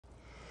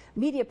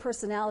Media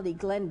personality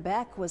Glenn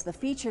Beck was the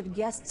featured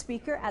guest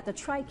speaker at the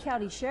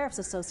Tri-County Sheriff's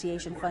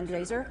Association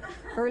fundraiser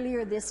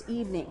earlier this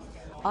evening.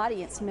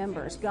 Audience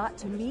members got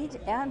to meet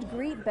and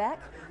greet Beck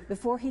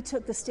before he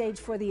took the stage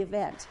for the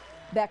event.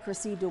 Beck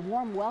received a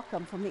warm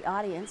welcome from the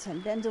audience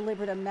and then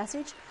delivered a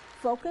message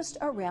focused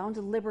around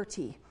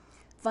liberty.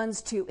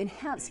 Funds to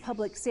enhance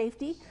public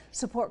safety,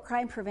 support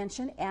crime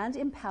prevention, and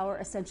empower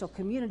essential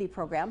community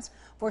programs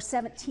for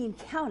 17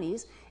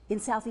 counties in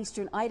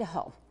southeastern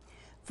Idaho.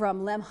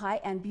 From Lemhi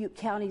and Butte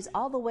counties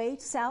all the way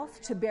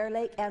south to Bear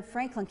Lake and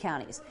Franklin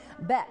counties,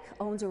 Beck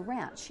owns a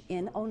ranch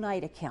in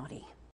Oneida County.